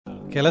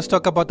Okay, let's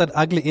talk about that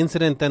ugly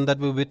incident then that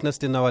we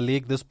witnessed in our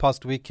league this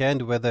past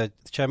weekend, where the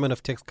chairman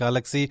of Tex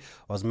Galaxy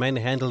was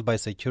manhandled by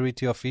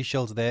security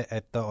officials there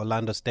at the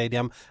Orlando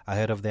Stadium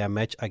ahead of their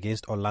match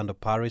against Orlando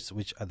Pirates,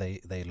 which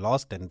they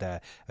lost, and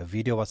a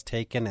video was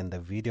taken and the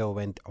video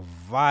went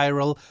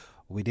viral.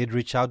 We did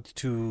reach out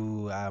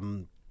to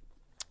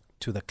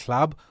the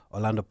club,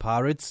 Orlando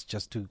Pirates,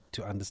 just to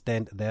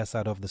understand their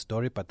side of the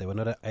story, but they were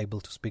not able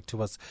to speak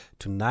to us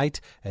tonight.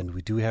 And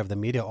we do have the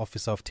media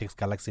officer of Tex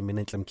Galaxy,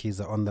 Minenhle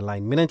Mkhize, on the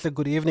line. Minenhle,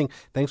 good evening.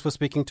 Thanks for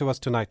speaking to us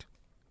tonight.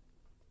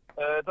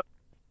 Good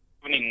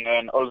evening,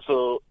 and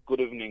also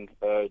good evening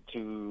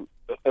to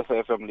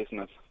SAFM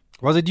listeners.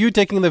 Was it you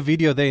taking the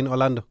video there in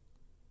Orlando?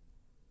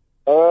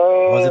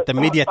 Was it the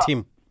media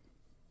team?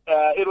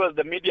 It was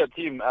the media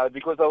team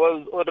because I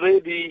was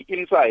already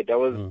inside. I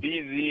was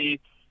busy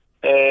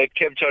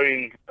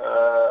capturing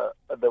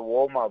the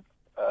warm-up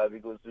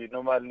because we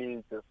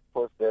normally just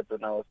post that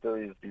on our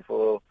stories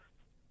before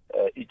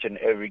each and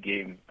every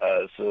game.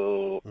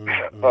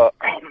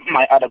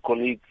 My other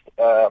colleagues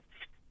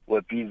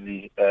were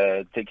busy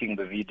taking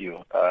the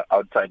video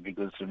outside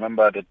because,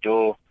 remember, the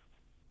door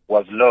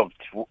was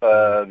locked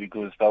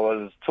because I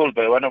was told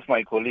by one of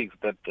my colleagues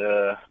that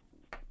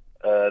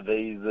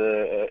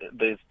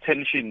there's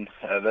tension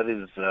that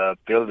is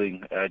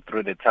building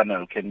through the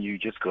tunnel. Can you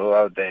just go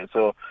out there?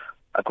 So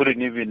I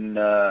couldn't even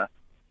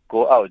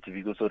go out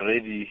because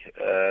already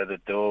the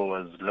door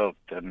was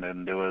locked, and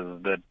then there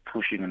was that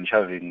pushing and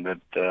shoving that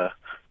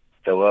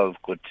the world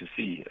got to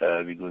see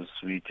because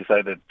we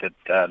decided that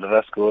let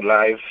us go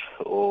live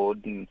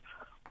on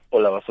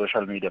all our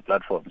social media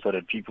platforms so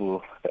that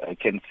people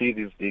can see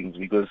these things,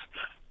 because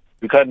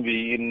we can't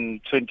be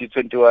in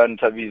 2021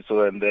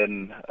 Tabiso and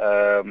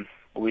then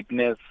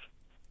witness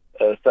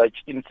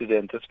such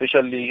incidents,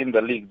 especially in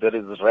the league that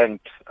is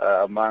ranked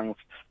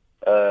amongst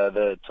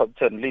the top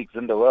 10 leagues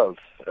in the world.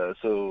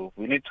 So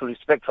we need to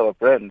respect our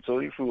brand. So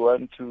if we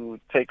want to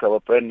take our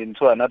brand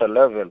into another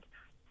level,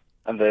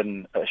 and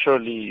then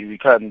surely we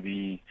can't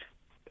be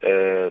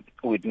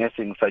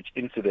witnessing such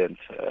incidents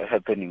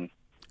happening.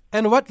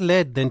 And what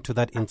led then to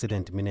that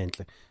incident,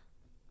 Minenhle?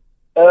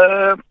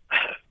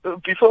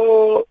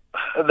 Before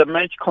the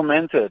match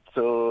commenced,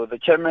 so the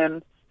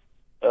chairman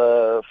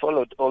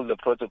followed all the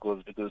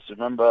protocols because,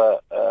 remember,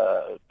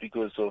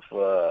 because of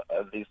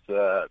this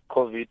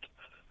COVID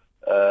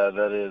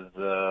that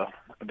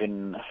has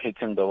been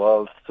hitting the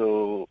world,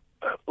 so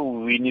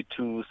we need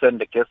to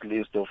send a guest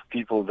list of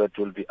people that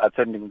will be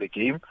attending the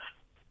game.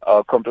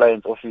 Our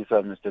compliance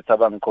officer, Mr.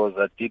 Tabang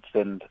Koza, did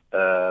send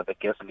the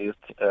guest list.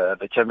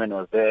 The chairman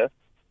was there.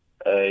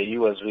 He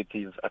was with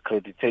his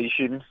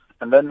accreditation.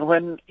 And then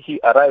when he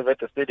arrived at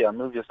the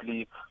stadium,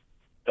 obviously,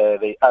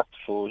 they asked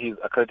for his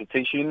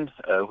accreditation,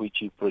 which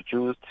he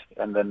produced,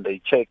 and then they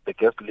checked the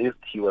guest list.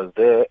 He was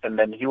there, and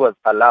then he was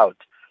allowed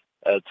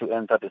to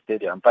enter the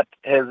stadium. But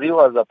as he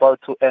was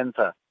about to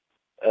enter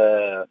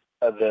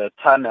the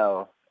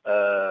tunnel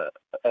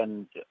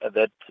and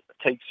that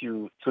takes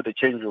you to the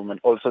change room and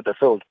also the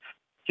field,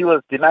 he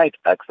was denied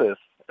access.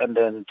 And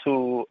then,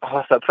 to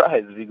our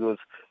surprise, because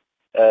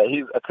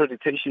his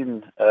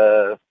accreditation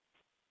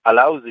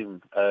allows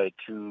him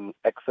to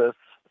access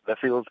the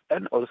field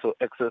and also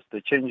access the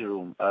change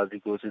room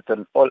because it's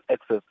an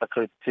all-access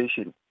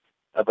accreditation.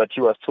 But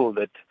he was told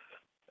that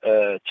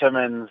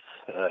chairmen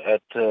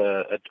at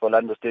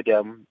Orlando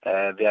Stadium,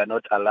 they are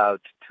not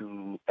allowed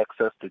to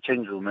access the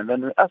change room. And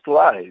then we asked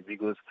why,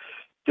 because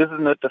this is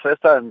not the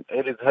first time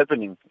it is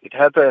happening. It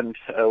happened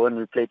when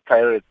we played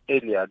Pirates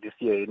earlier this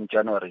year in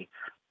January,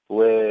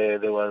 where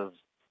there was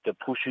the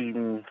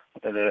pushing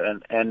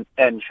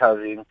and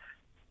shoving,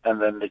 and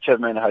then the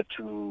chairman had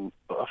to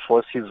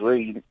force his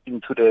way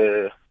into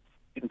the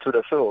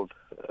field.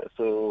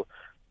 So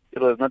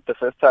it was not the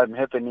first time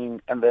happening.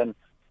 And then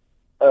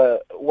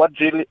what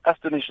really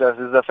astonished us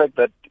is the fact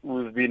that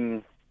we've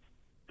been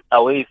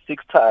away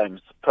 6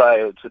 times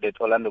prior to that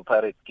Orlando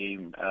Pirates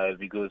game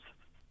because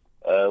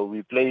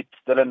we played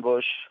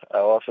Stellenbosch,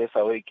 our first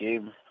away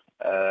game,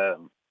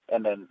 and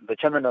then the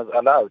chairman was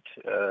allowed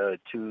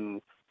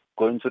to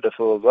go into the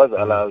field, was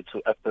allowed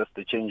to access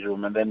the change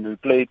room, and then we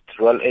played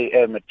Royal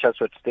AM at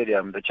Chatsworth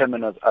Stadium. The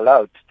chairman was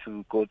allowed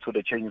to go to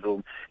the change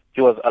room.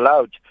 He was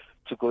allowed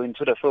to go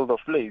into the field of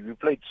play. We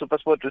played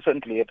Supersport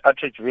recently at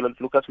Atteridgeville at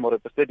Lucas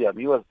Morepe Stadium.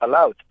 He was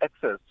allowed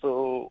access.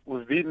 So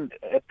we've been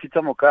at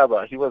Peter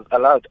Mokaba. He was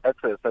allowed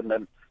access, and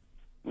then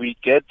we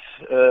get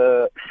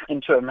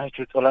into a match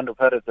with Orlando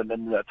Pirates, and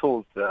then we are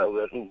told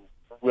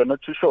we're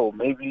not too sure.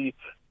 Maybe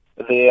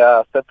there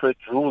are separate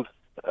rules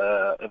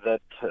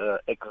that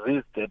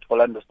exist at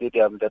Orlando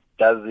Stadium that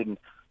doesn't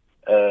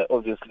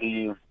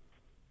obviously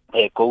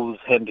goes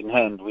hand in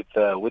hand with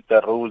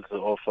the rules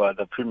of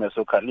the Premier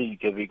Soccer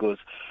League, because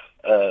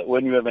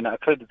when you have an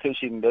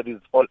accreditation that is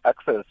all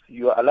access,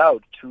 you are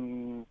allowed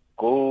to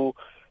go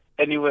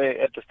anywhere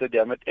at the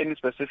stadium at any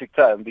specific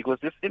time, because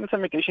this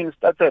intimidation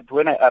started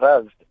when I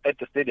arrived at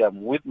the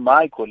stadium with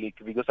my colleague,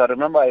 because I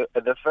remember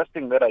the first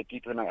thing that I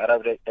did when I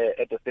arrived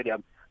at the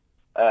stadium,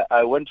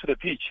 I went to the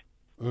pitch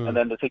And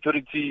then the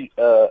security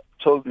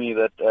told me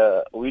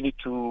that we need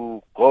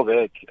to go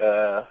back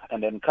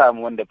and then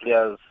come when the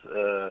players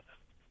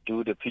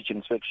do the pitch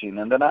inspection.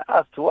 And then I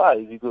asked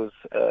why, because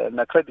an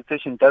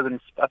accreditation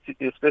doesn't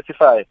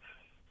specify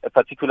a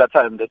particular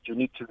time that you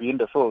need to be in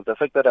the field. The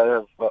fact that I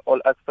have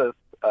all access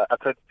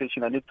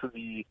accreditation, I need to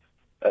be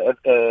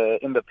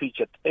in the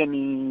pitch at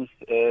any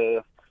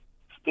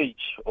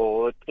stage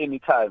or at any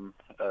time.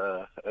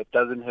 It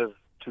doesn't have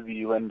to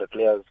be when the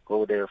players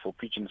go there for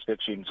pitch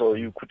inspection. So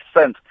you could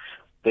sense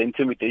the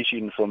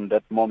intimidation from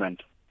that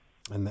moment.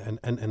 And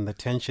the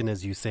tension,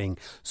 as you're saying.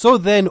 So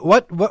then,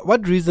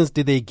 what reasons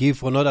did they give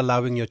for not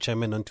allowing your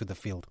chairman onto the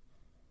field?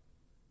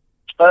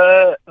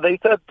 They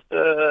said,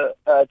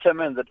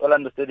 chairmen at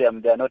Orlando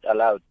Stadium, they are not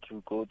allowed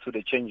to go to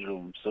the change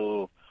room.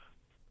 So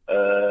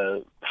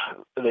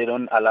they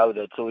don't allow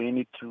that. So we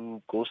need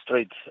to go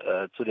straight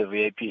to the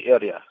VIP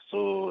area.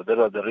 So that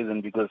was the reason,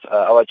 because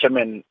our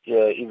chairman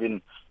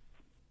even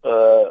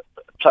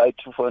tried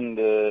to phone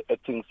the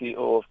acting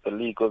CEO of the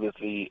league.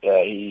 Obviously,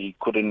 he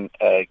couldn't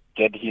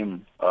get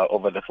him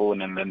over the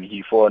phone, and then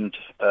he phoned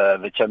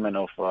the chairman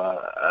of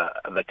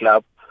the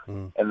club,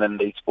 and then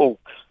they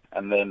spoke.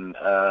 And then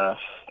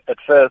at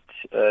first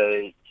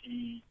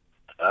he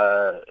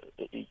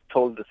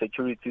told the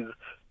securities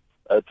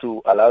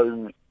to allow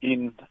him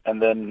in,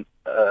 and then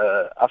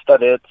after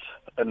that,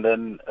 and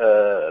then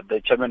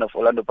the chairman of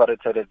Orlando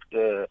Pirates had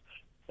a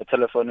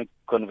telephonic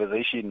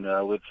conversation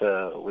with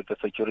the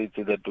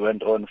security that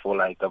went on for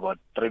like about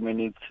 3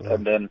 minutes.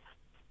 And then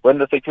when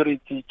the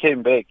security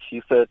came back,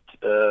 he said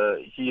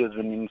he has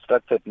been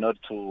instructed not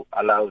to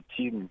allow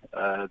him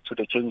to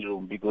the change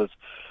room, because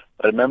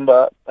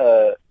remember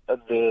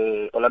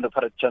the Orlando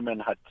Pirates chairman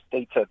had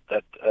stated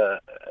that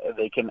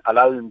they can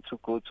allow him to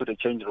go to the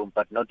change room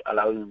but not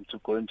allow him to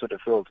go into the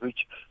field,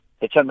 which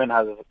the chairman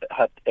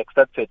had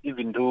accepted,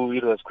 even though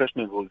it was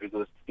questionable,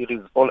 because it is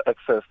all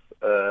access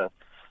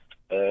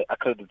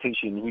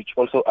accreditation, which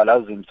also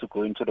allows him to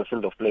go into the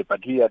field of play.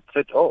 But he had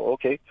said, oh,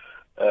 okay,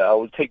 I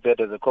will take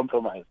that as a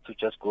compromise to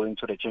just go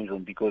into the change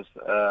room, because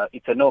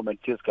it's a norm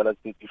at TS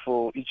Galaxy.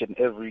 Before each and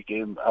every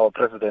game, our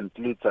president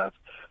leads us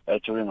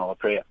during our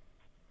prayer.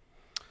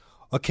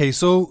 Okay,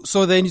 so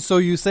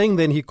you're saying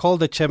then he called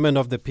the chairman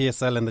of the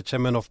PSL and the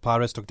chairman of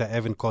Pirates, Dr.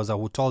 Evan Koza,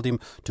 who told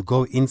him to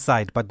go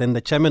inside. But then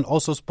the chairman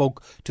also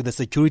spoke to the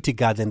security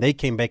guards, and they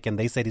came back and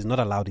they said he's not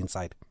allowed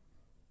inside.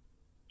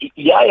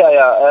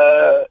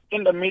 Yeah.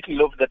 In the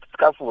middle of that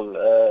scuffle,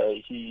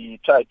 he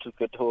tried to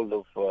get hold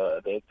of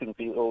the acting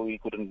CEO. He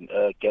couldn't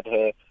get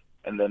her,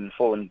 and then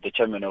phoned the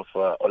chairman of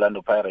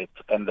Orlando Pirates,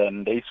 and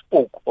then they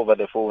spoke over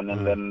the phone.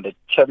 And then the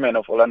chairman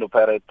of Orlando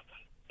Pirates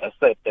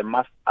said they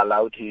must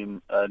allow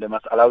him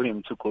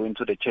to go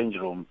into the change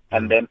room.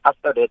 And then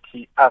after that,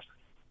 he asked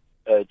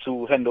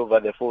to hand over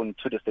the phone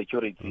to the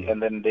security,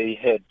 and then they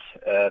had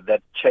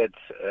that chat,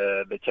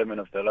 the chairman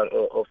of the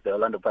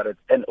Orlando Pirates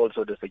and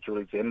also the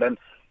security. And then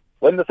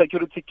when the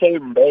security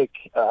came back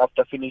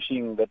after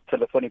finishing the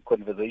telephonic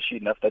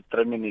conversation after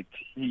 3 minutes,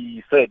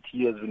 he said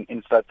he has been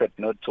instructed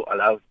not to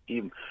allow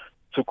him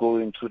to go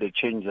into the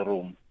change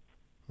room.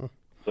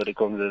 So the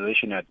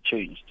conversation had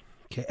changed.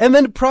 Okay. And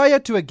then prior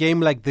to a game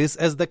like this,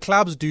 as the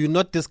clubs, do you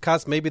not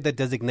discuss maybe the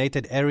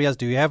designated areas?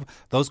 Do you have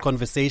those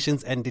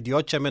conversations? And did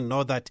your chairman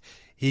know that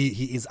he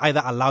is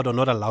either allowed or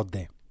not allowed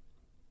there?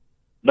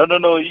 No.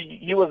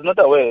 He was not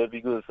aware,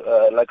 because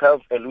like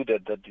I've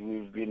alluded that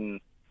we've been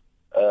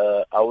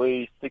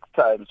away 6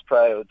 times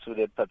prior to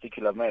that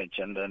particular match,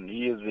 and then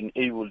he has been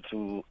able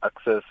to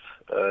access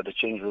the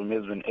change room. He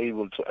has been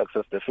able to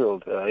access the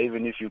field.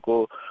 Even if you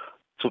go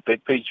to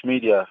Backpage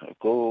Media,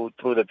 go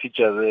through the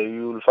pictures,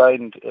 you will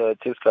find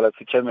TS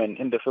Galaxy chairman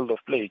in the field of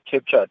play,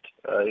 captured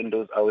in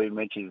those away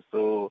matches.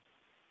 So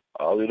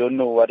we don't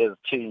know what has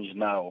changed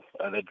now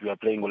that we are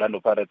playing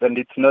Orlando Pirates, and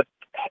it's not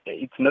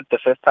the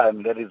first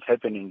time that is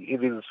happening.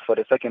 It is for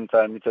the second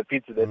time. It's a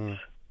pity that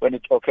when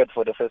it occurred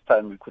for the first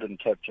time, we couldn't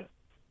capture.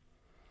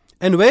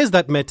 And where is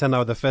that matter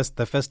now? The first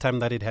time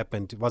that it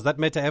happened, was that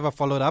matter ever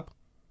followed up?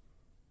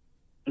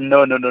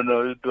 No.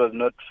 It was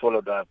not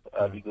followed up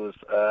because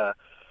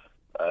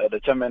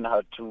the chairman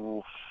had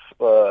to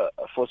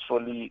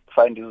forcefully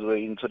find his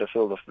way into the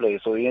field of play.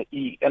 So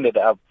he ended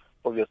up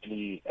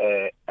obviously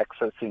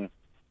accessing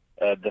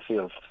the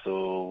field.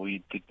 So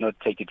we did not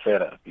take it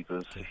further,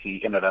 because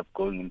he ended up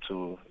going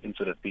into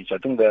the pitch. I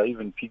think there are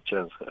even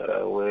pictures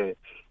where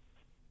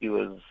he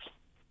was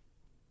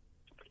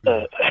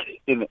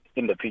in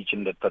the pitch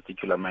in that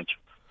particular match.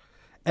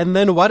 And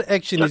then what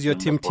action is your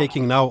team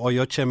taking now, or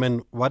your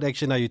chairman, what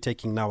action are you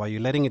taking now? Are you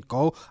letting it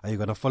go? Are you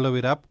going to follow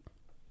it up?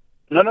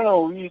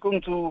 No, we're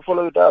going to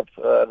follow it up.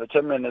 The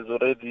chairman has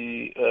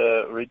already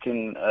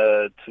written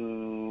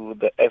to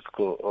the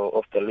ESCO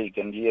of the league,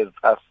 and he has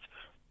asked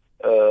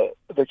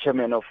the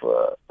chairman of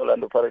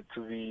Orlando Pirates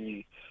to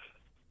be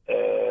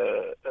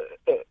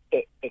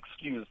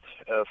excused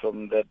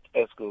from that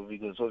ESCO,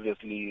 because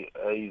obviously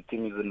his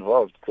team is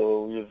involved.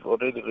 So we've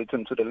already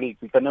written to the league.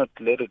 We cannot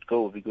let it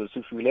go, because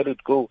if we let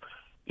it go,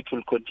 it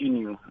will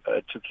continue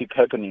to keep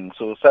happening.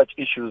 So such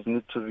issues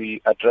need to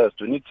be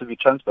addressed. We need to be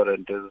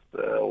transparent as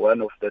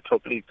one of the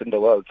top leagues in the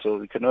world, so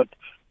we cannot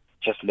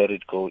just let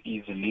it go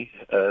easily.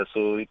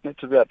 So it needs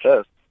to be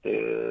addressed.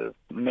 The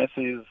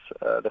masses,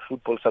 the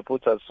football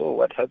supporters saw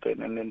what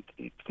happened, and then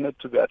it needs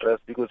to be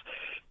addressed, because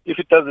if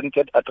it doesn't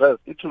get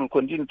addressed, it will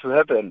continue to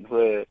happen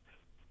where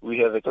we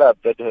have a club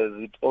that has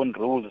its own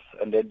rules,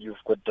 and then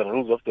you've got the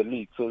rules of the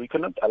league. So we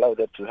cannot allow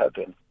that to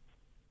happen.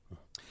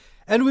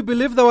 And we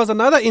believe there was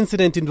another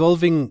incident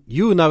involving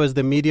you now as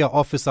the media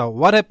officer.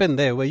 What happened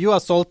there? Were you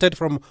assaulted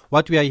from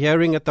what we are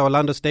hearing at the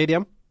Orlando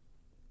Stadium?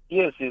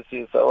 Yes. I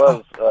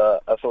was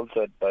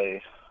assaulted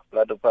by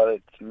Orlando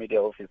Pirates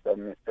media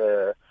officer,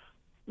 Mr.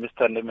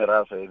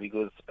 Ndemirafe,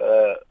 because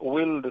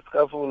while the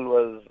scuffle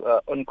was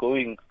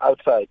ongoing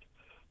outside,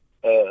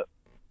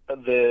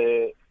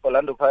 the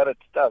Orlando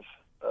Pirates staff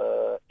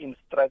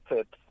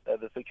instructed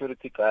the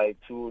security guy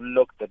to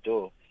lock the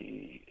door,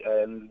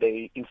 and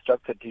they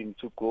instructed him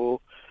to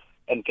go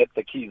and get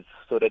the keys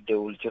so that they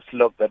will just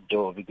lock that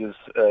door. Because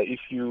if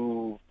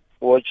you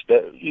watch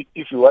that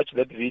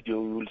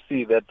video, you will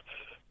see that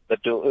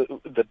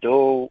the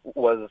door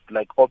was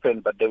like open,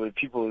 but there were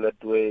people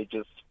that were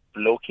just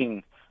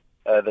blocking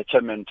the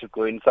chairman to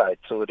go inside.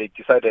 So they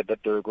decided that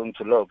they were going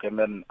to lock. And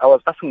then I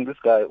was asking this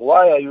guy,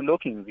 why are you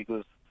locking?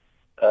 Because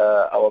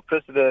our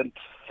president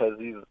has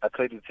his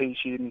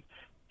accreditation.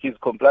 He's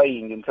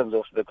complying in terms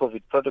of the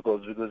COVID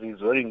protocols because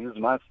he's wearing his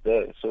mask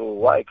there. So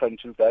why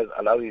can't you guys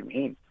allow him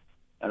in?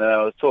 And then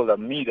I was told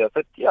I'm media. I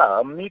said, yeah,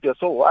 I'm media.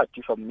 So what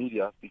if I'm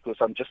media? Because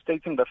I'm just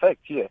stating the fact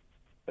here.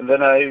 And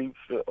then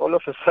all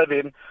of a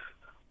sudden,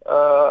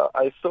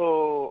 I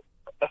saw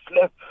a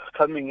slap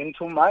coming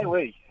into my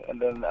way.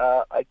 And then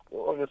I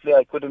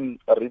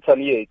couldn't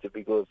retaliate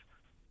because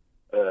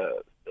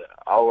I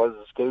was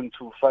going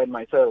to find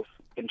myself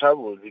in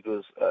trouble,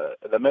 because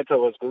the matter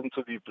was going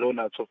to be blown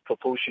out of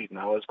proportion.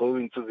 I was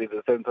going to be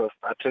the center of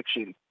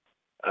attraction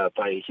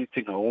by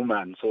hitting a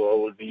woman. So I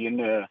will be in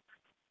a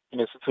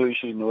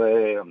situation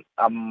where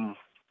I'm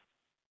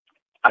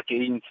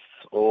against,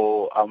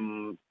 or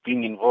I'm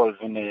being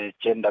involved in a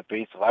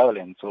gender-based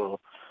violence.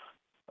 So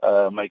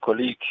my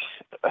colleague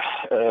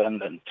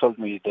and then told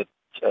me that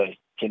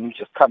can you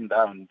just calm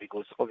down,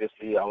 because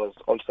obviously I was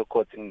also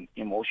caught in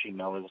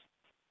emotion. I was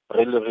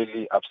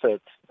really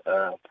upset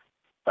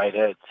by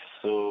that.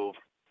 So,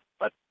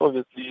 but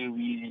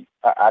obviously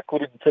I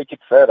couldn't take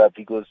it further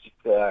because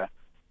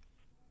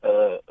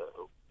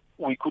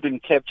we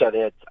couldn't capture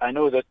that. I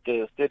know that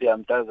the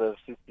stadium does have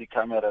 60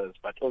 cameras,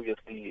 but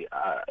obviously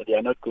they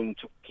are not going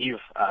to give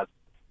us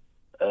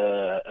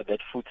that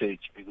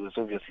footage, because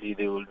obviously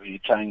they will be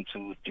trying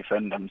to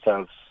defend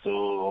themselves.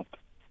 So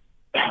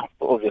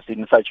obviously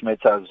in such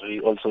matters we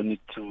also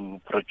need to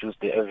produce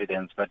the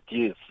evidence. But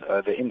yes,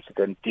 the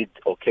incident did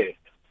occur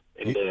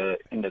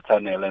in the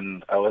tunnel,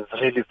 and I was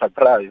really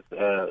surprised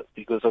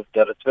because of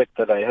the respect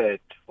that I had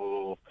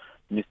for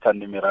Mr.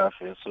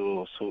 Ndemirafe.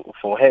 So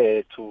for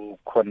her to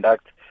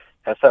conduct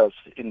herself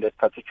in that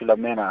particular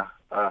manner,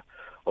 I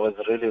was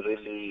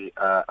really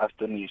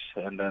astonished,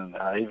 and then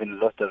I even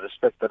lost the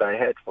respect that I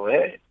had for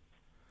her.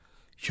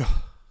 Sure.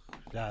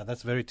 Yeah,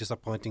 that's very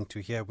disappointing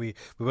to hear. We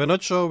were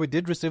not sure. We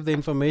did receive the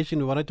information.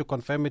 We wanted to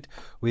confirm it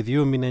with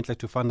you, Minenhle,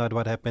 to find out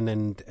what happened.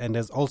 And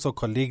as also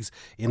colleagues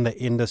in the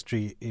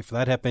industry, if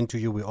that happened to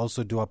you, we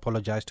also do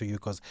apologize to you,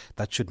 because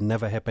that should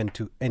never happen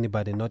to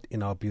anybody, not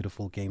in our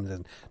beautiful games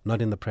and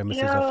not in the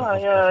premises of a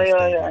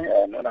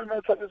stadium. No, I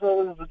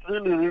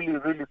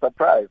was really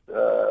surprised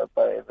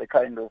by the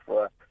kind of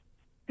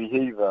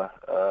behavior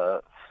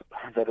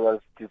that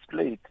was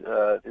displayed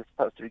this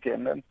past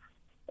weekend. And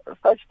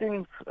such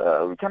things,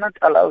 we cannot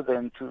allow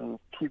them to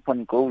keep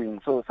on going.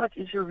 So such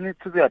issues need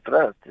to be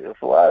addressed.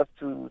 For us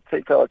to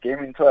take our game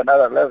into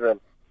another level,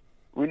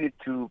 we need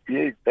to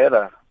behave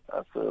better.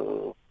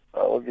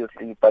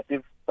 Obviously, but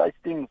if such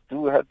things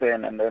do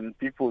happen and then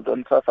people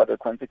don't suffer the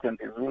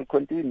consequences, we'll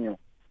continue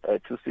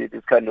to see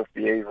this kind of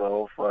behavior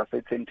of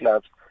certain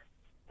clubs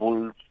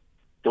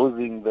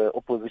bulldozing the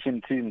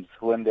opposition teams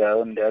when they are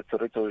on their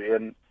territory,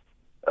 and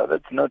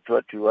that's not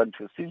what we want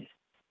to see.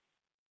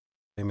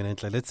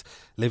 Eminently. Let's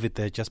leave it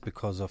there just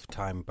because of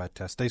time, but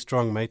stay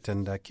strong, mate,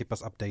 and keep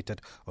us updated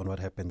on what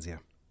happens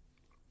here.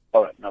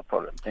 All right, no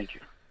problem. Thank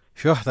you.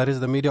 Sure, that is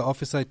the media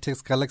officer at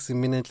Tex Galaxy,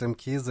 Minenhle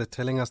Mkhize,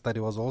 telling us that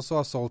he was also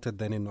assaulted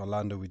then in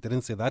Orlando. We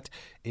didn't see that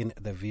in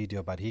the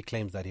video, but he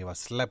claims that he was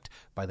slapped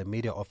by the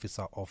media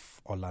officer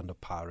of Orlando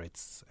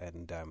Pirates,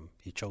 and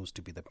he chose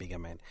to be the bigger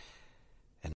man.